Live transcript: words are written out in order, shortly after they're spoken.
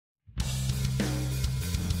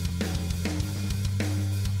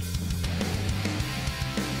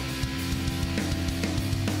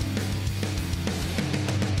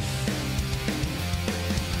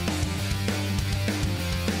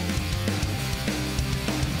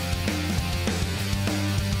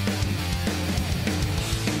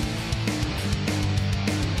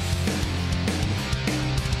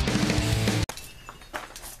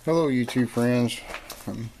Hello YouTube friends.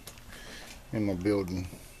 I'm in my building,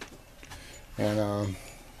 and I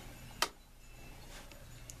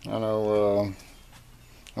know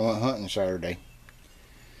I went hunting Saturday,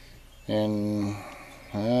 and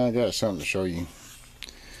I got something to show you.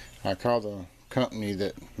 I called the company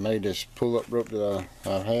that made this pull-up rope that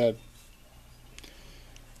I had.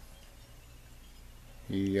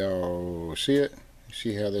 Y'all see it? You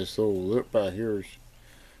see how this little lip right here is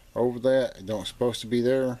over that? It don't supposed to be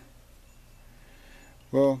there.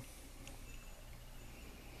 Well,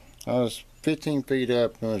 I was 15 feet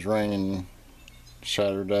up and it was raining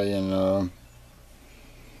Saturday,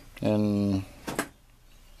 and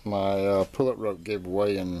my pull-up rope gave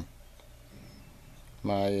away and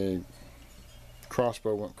my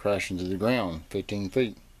crossbow went crashing to the ground 15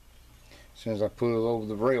 feet. As soon as I put it over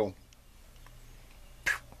the rail,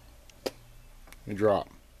 it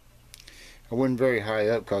dropped. I wasn't very high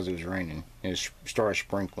up because it was raining. It started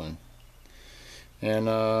sprinkling. And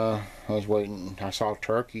I was waiting. I saw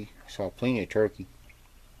turkey. I saw plenty of turkey.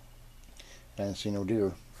 I didn't see no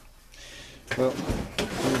deer.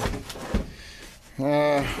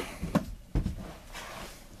 Well,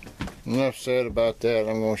 enough said about that.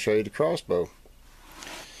 I'm going to show you the crossbow.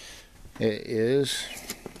 It is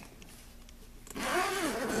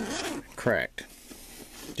cracked,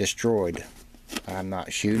 destroyed. I'm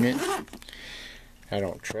not shooting it. I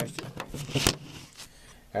don't trust it.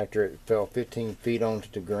 After it fell 15 feet onto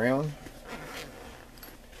the ground,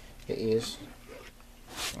 it is.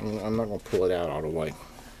 I'm not going to pull it out all the way,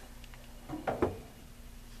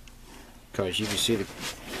 because you can see the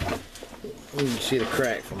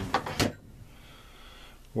crack from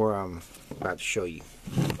where I'm about to show you.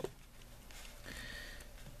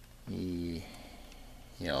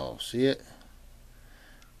 Y'all see it?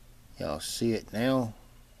 Y'all see it now?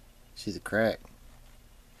 See the crack?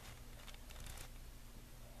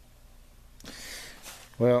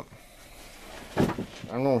 Well,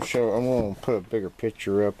 I'm gonna put a bigger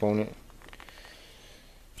picture up on it,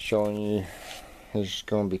 showing you it's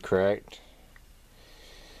gonna be cracked.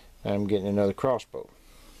 I'm getting another crossbow,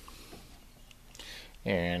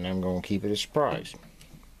 and I'm gonna keep it a surprise.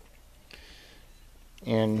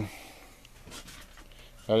 And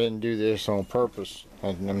I didn't do this on purpose.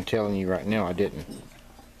 I'm telling you right now, I didn't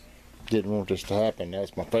want this to happen.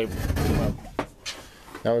 That's my favorite.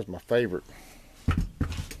 That was my favorite.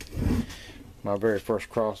 My very first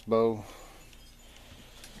crossbow,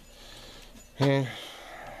 and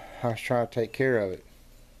I was trying to take care of it,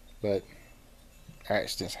 but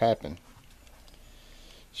accidents happen,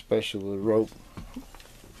 especially with a rope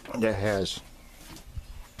that has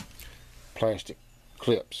plastic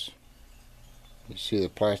clips. You see the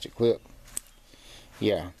plastic clip?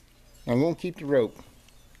 Yeah, I'm going to keep the rope,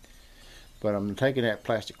 but I'm taking that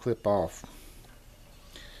plastic clip off,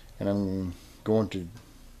 and I'm going to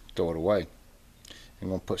throw it away. I'm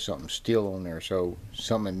going to put something steel on there so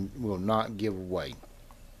something will not give away.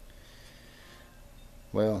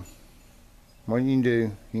 Well, what you can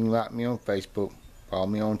do, you can like me on Facebook, follow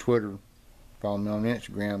me on Twitter, follow me on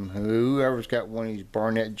Instagram. Whoever's got one of these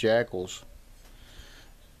Barnett Jackals,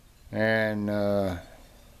 and I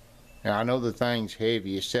know the thing's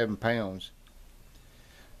heavy, it's 7 pounds,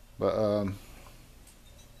 but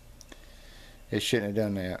it shouldn't have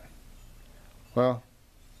done that. Well,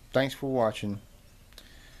 thanks for watching.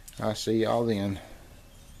 I'll see y'all then.